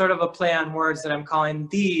 It's sort of a play on words that I'm calling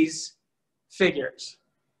these figures,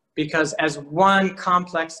 because as one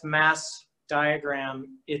complex mass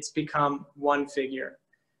diagram, it's become one figure.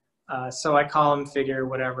 So I call them figure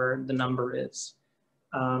whatever the number is.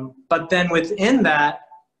 But then within that,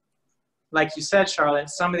 like you said, Charlotte,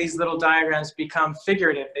 some of these little diagrams become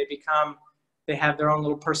figurative. They have their own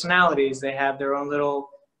little personalities. They have their own little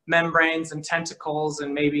membranes and tentacles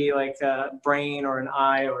and maybe like a brain or an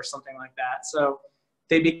eye or something like that. So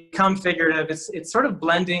they become figurative. It's sort of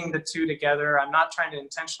blending the two together. I'm not trying to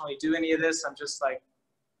intentionally do any of this. I'm just like,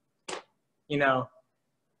 you know,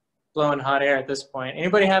 blowing hot air at this point.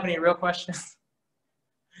 Anybody have any real questions?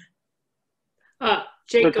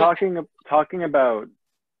 Jake, so talking about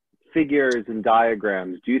figures and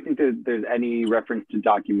diagrams, do you think that there's any reference to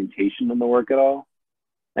documentation in the work at all?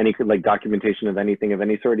 Any like documentation of anything of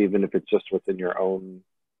any sort, even if it's just within your own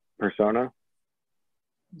persona?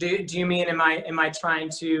 Do you mean am I trying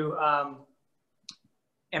to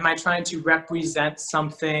represent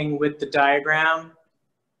something with the diagram?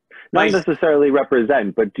 Not necessarily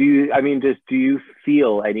represent, but do you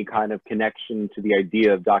feel any kind of connection to the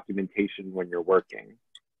idea of documentation when you're working?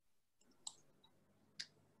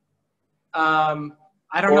 I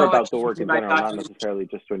don't know. Or about the work in general, not necessarily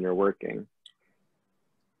just when you're working.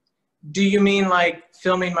 Do you mean like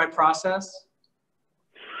filming my process?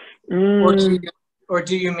 Or do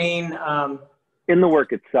you mean in the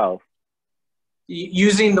work itself?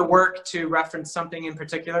 Using the work to reference something in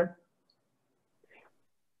particular?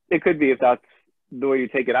 It could be, if that's the way you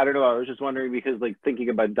take it. I don't know. I was just wondering, because like thinking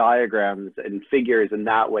about diagrams and figures in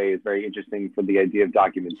that way is very interesting for the idea of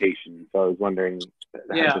documentation. So I was wondering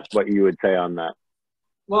just what you would say on that.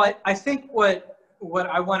 Well, I think what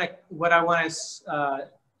I want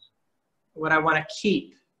to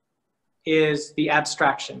keep is the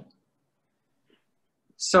abstraction.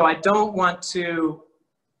 So I don't want to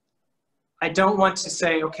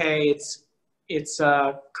say, okay, it's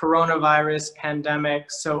a coronavirus pandemic,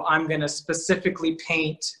 so I'm going to specifically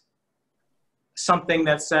paint something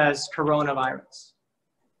that says coronavirus.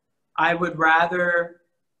 I would rather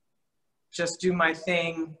just do my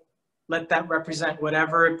thing, let that represent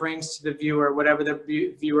whatever it brings to the viewer, whatever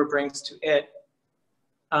the viewer brings to it,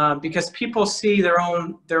 because people see their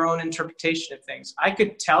own interpretation of things. I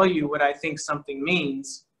could tell you what I think something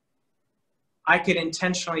means. I could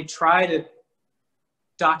intentionally try to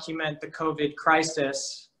document the COVID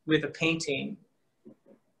crisis with a painting,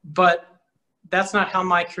 but that's not how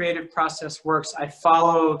my creative process works. I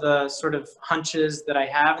follow the sort of hunches that I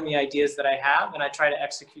have and the ideas that I have, and I try to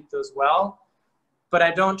execute those well, but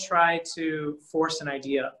I don't try to force an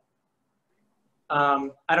idea. I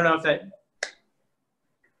don't know if that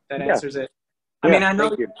answers it. I mean,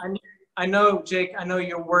 I know, Jake, I know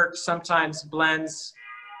your work sometimes blends,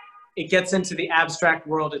 it gets into the abstract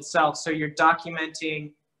world itself. So you're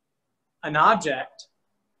documenting an object,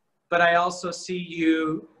 but I also see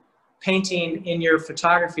you painting in your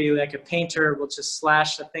photography, like a painter will just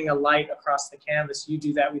slash a thing of light across the canvas. You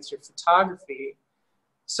do that with your photography.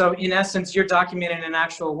 So in essence, you're documenting an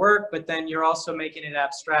actual work, but then you're also making it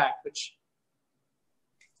abstract, which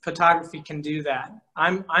photography can do that.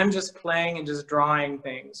 I'm just playing and just drawing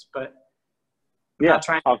things, but I'm not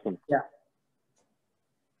trying. Awesome. Yeah.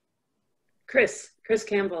 Chris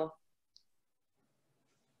Campbell.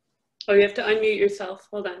 Oh, you have to unmute yourself.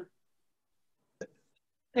 Hold on.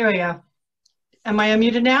 There we go. Am I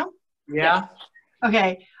unmuted now? Yeah.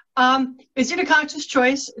 Okay. Is it a conscious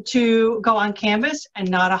choice to go on canvas and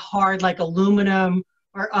not a hard like aluminum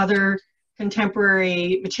or other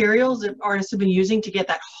contemporary materials that artists have been using to get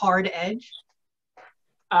that hard edge?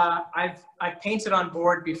 I've painted on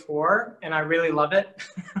board before and I really love it.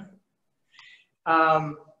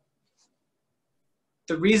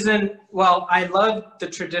 The reason, well, I love the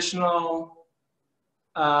traditional,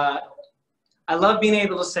 I love being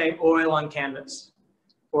able to say oil on canvas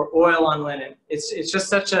or oil on linen. It's just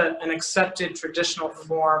such an accepted traditional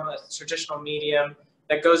form, a traditional medium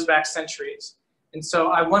that goes back centuries. And so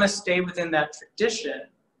I want to stay within that tradition.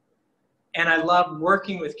 And I love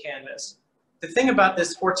working with canvas. The thing about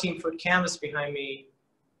this 14-foot canvas behind me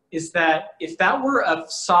is that if that were a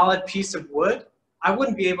solid piece of wood, I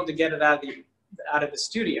wouldn't be able to get it out of the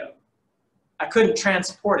studio. I couldn't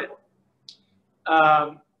transport it.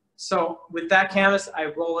 So with that canvas, I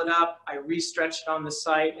roll it up, I re-stretch it on the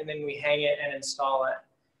site, and then we hang it and install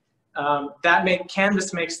it.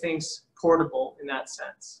 Canvas makes things portable in that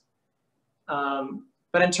sense.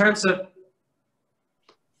 But in terms of,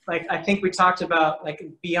 like, I think we talked about, like,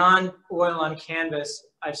 beyond oil on canvas,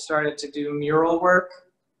 I've started to do mural work,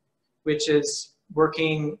 which is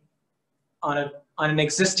working on an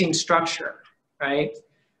existing structure, right?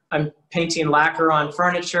 I'm painting lacquer on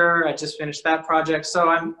furniture. I just finished that project. So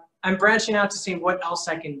I'm branching out to see what else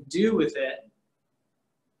I can do with it.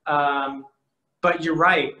 But you're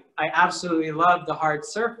right. I absolutely love the hard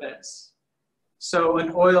surface. So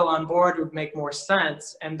an oil on board would make more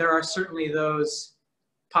sense. And there are certainly those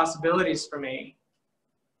possibilities for me.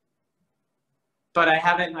 But I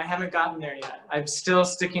haven't gotten there yet. I'm still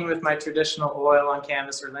sticking with my traditional oil on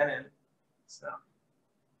canvas or linen. So.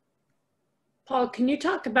 Paul, can you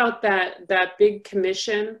talk about that big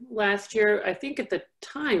commission last year? I think at the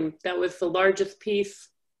time that was the largest piece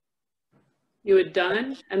you had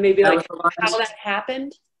done, and maybe like how that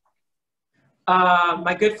happened.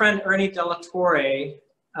 My good friend Ernie Delatorre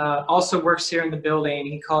also works here in the building.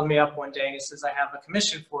 He called me up one day and he says, "I have a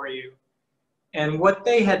commission for you." And what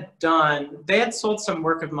they had done, they had sold some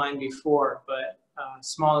work of mine before, but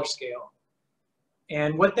smaller scale.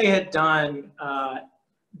 And what they had done,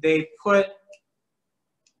 they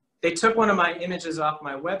took one of my images off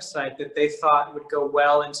my website that they thought would go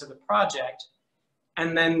well into the project.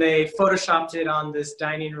 And then they photoshopped it on this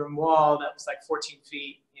dining room wall that was like 14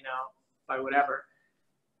 feet, you know, by whatever.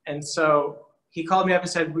 And so he called me up and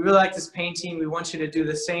said, "We really like this painting. We want you to do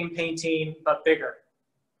the same painting, but bigger,"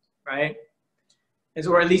 right?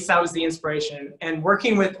 Or at least that was the inspiration. And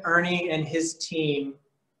working with Ernie and his team,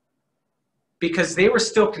 because they were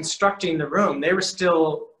still constructing the room. They were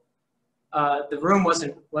still, the room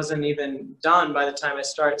wasn't even done by the time I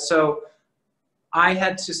started. So I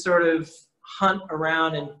had to sort of hunt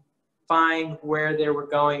around and find where they were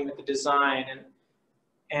going with the design.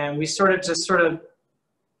 And we sort of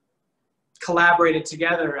collaborated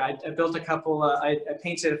together. I built a couple, I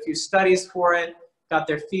painted a few studies for it, got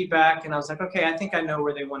their feedback, and I was like, okay, I think I know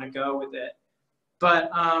where they want to go with it. But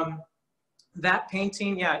that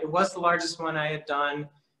painting, yeah, it was the largest one I had done.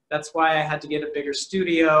 That's why I had to get a bigger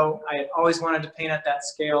studio. I had always wanted to paint at that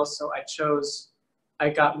scale, so I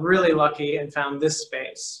got really lucky and found this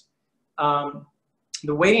space.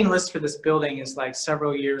 The waiting list for this building is like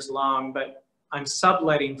several years long, but I'm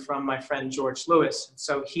subletting from my friend George Lewis.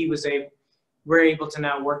 So we're able to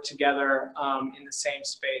now work together in the same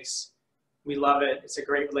space. We love it. It's a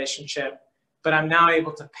great relationship. But I'm now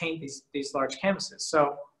able to paint these large canvases.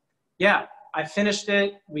 So yeah, I finished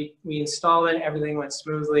it. We installed it. Everything went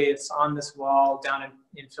smoothly. It's on this wall down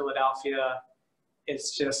in Philadelphia.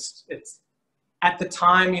 It's at the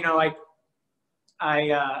time, you know,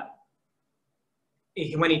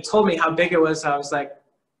 when he told me how big it was, I was like,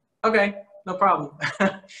 okay, no problem.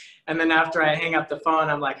 And then after I hang up the phone,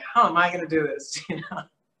 I'm like, how am I going to do this? You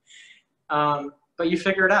know? But you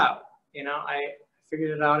figure it out. You know, I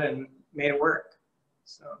figured it out and made it work.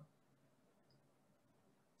 So,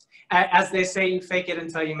 as they say, you fake it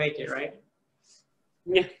until you make it, right?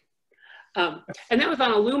 Yeah. And that was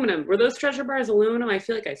on aluminum. Were those treasure bars aluminum? I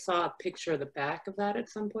feel like I saw a picture of the back of that at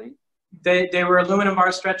some point. They were aluminum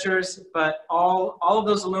bar stretchers, but all of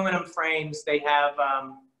those aluminum frames, they have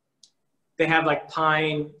like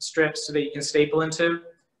pine strips so that you can staple into.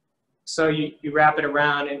 So you wrap it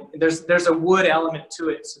around, and there's a wood element to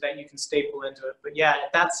it so that you can staple into it. But yeah,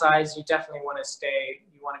 at that size, you definitely want to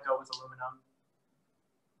go with aluminum.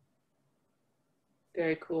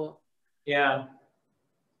 Very cool. Yeah,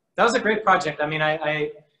 that was a great project. I mean,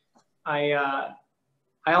 I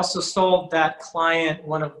also sold that client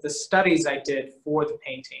one of the studies I did for the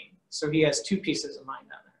painting. So he has 2 pieces of mine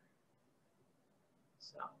down there.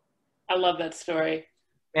 So I love that story.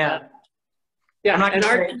 yeah. Yeah, and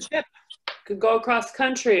art can ship. Could go across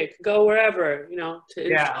country, it could go wherever, you know, to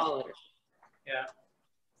install it. Yeah.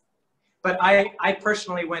 But I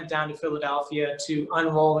personally went down to Philadelphia to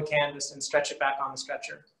unroll the canvas and stretch it back on the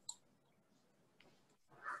stretcher.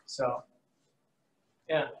 So,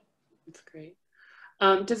 yeah. That's great.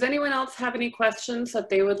 Does anyone else have any questions that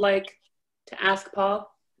they would like to ask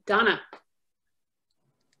Paul? Donna,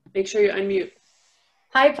 make sure you unmute.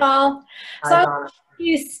 Hi, Paul. Hi, So Donna.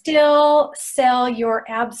 you still sell your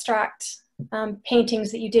abstract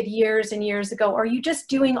paintings that you did years and years ago? Or are you just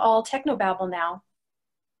doing all technobabble now?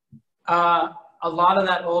 A lot of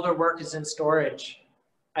that older work is in storage.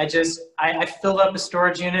 I filled up a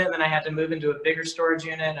storage unit, and then I had to move into a bigger storage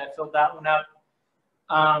unit, and I filled that one up.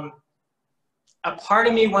 A part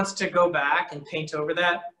of me wants to go back and paint over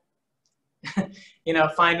that. You know,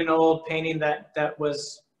 find an old painting that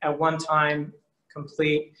was at one time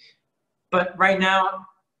complete. But right now,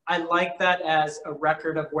 I like that as a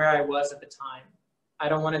record of where I was at the time. I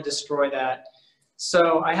don't want to destroy that.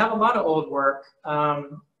 So I have a lot of old work,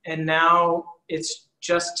 and now it's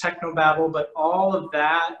just technobabble, but all of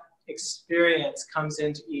that experience comes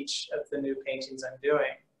into each of the new paintings I'm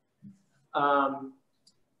doing.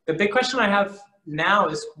 The big question I have now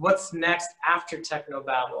is what's next after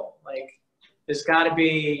technobabble? Like, there's got to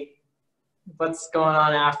be what's going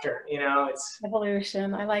on after, you know? It's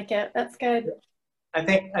Evolution. I like it. That's good. I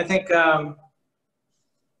think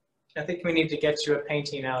we need to get you a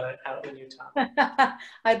painting out in Utah.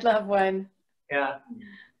 I'd love one. Yeah.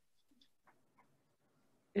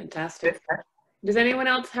 Fantastic. Does anyone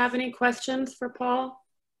else have any questions for Paul?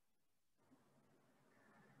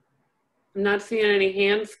 I'm not seeing any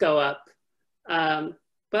hands go up.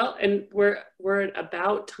 Well, and we're at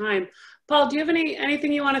about time. Paul, do you have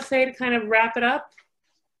anything you want to say to kind of wrap it up?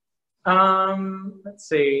 Let's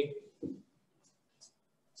see.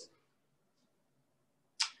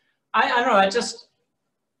 I don't know.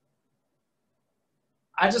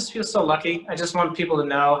 I just feel so lucky. I just want people to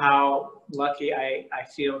know how lucky I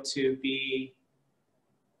feel to be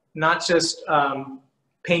not just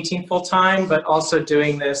painting full time, but also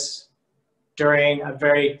doing this during a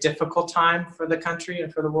very difficult time for the country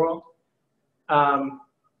and for the world.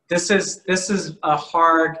 This is a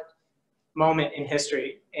hard moment in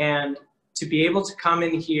history, and to be able to come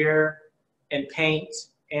in here and paint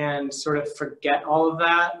and sort of forget all of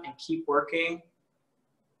that and keep working,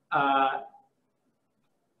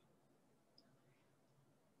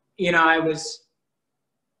 you know, I was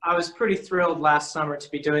pretty thrilled last summer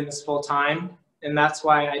to be doing this full time, and that's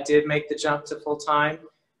why I did make the jump to full time.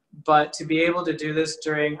 But to be able to do this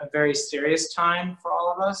during a very serious time for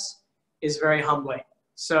all of us is very humbling.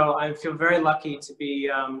 So I feel very lucky to be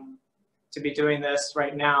doing this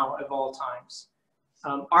right now of all times.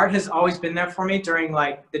 Art has always been there for me during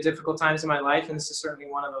like the difficult times in my life, and this is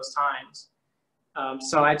certainly one of those times.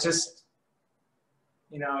 So I just,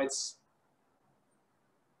 you know,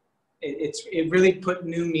 it really put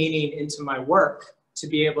new meaning into my work to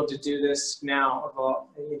be able to do this now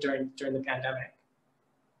during the pandemic.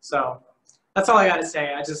 So that's all I got to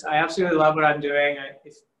say. I absolutely love what I'm doing.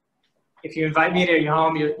 If you invite me to your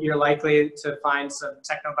home, you're likely to find some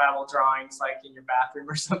technobabble drawings like in your bathroom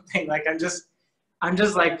or something. Like I'm just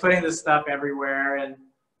like putting this stuff everywhere,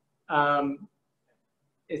 and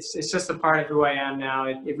it's just a part of who I am now.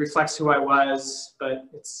 It reflects who I was, but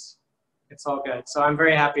it's all good. So I'm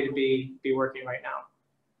very happy to be working right now.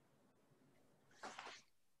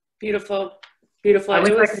 Beautiful, beautiful.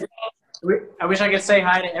 I wish I could say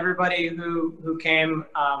hi to everybody who came.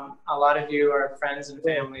 A lot of you are friends and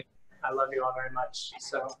family. I love you all very much.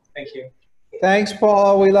 So thank you. Thanks,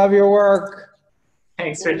 Paul. We love your work.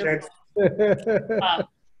 Thanks, Richard.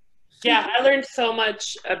 Yeah, I learned so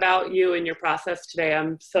much about you and your process today.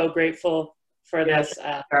 I'm so grateful for this.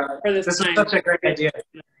 This is time. such a great idea.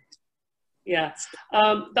 Yeah.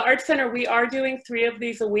 The Art Center, we are doing 3 of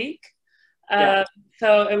these a week. Yeah.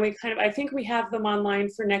 And I think we have them online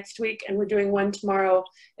for next week, and we're doing one tomorrow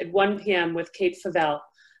at 1 p.m. with Kate Favell.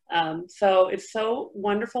 So it's so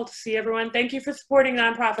wonderful to see everyone. Thank you for supporting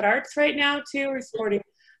nonprofit arts right now too. We're supporting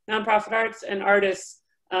nonprofit arts and artists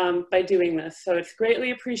by doing this. So it's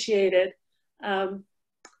greatly appreciated.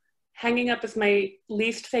 Hanging up is my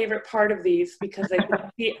least favorite part of these because I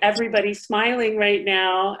can see everybody smiling right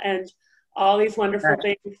now and all these wonderful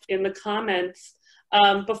things in the comments.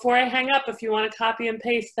 Before I hang up, if you want to copy and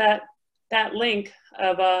paste that link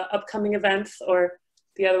of upcoming events or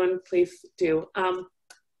the other one, please do.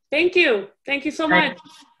 Thank you. Thank you so much.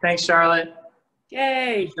 Thanks, Charlotte.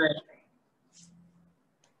 Yay.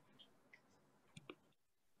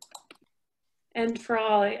 And for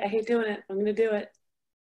all, I hate doing it. I'm going to do it.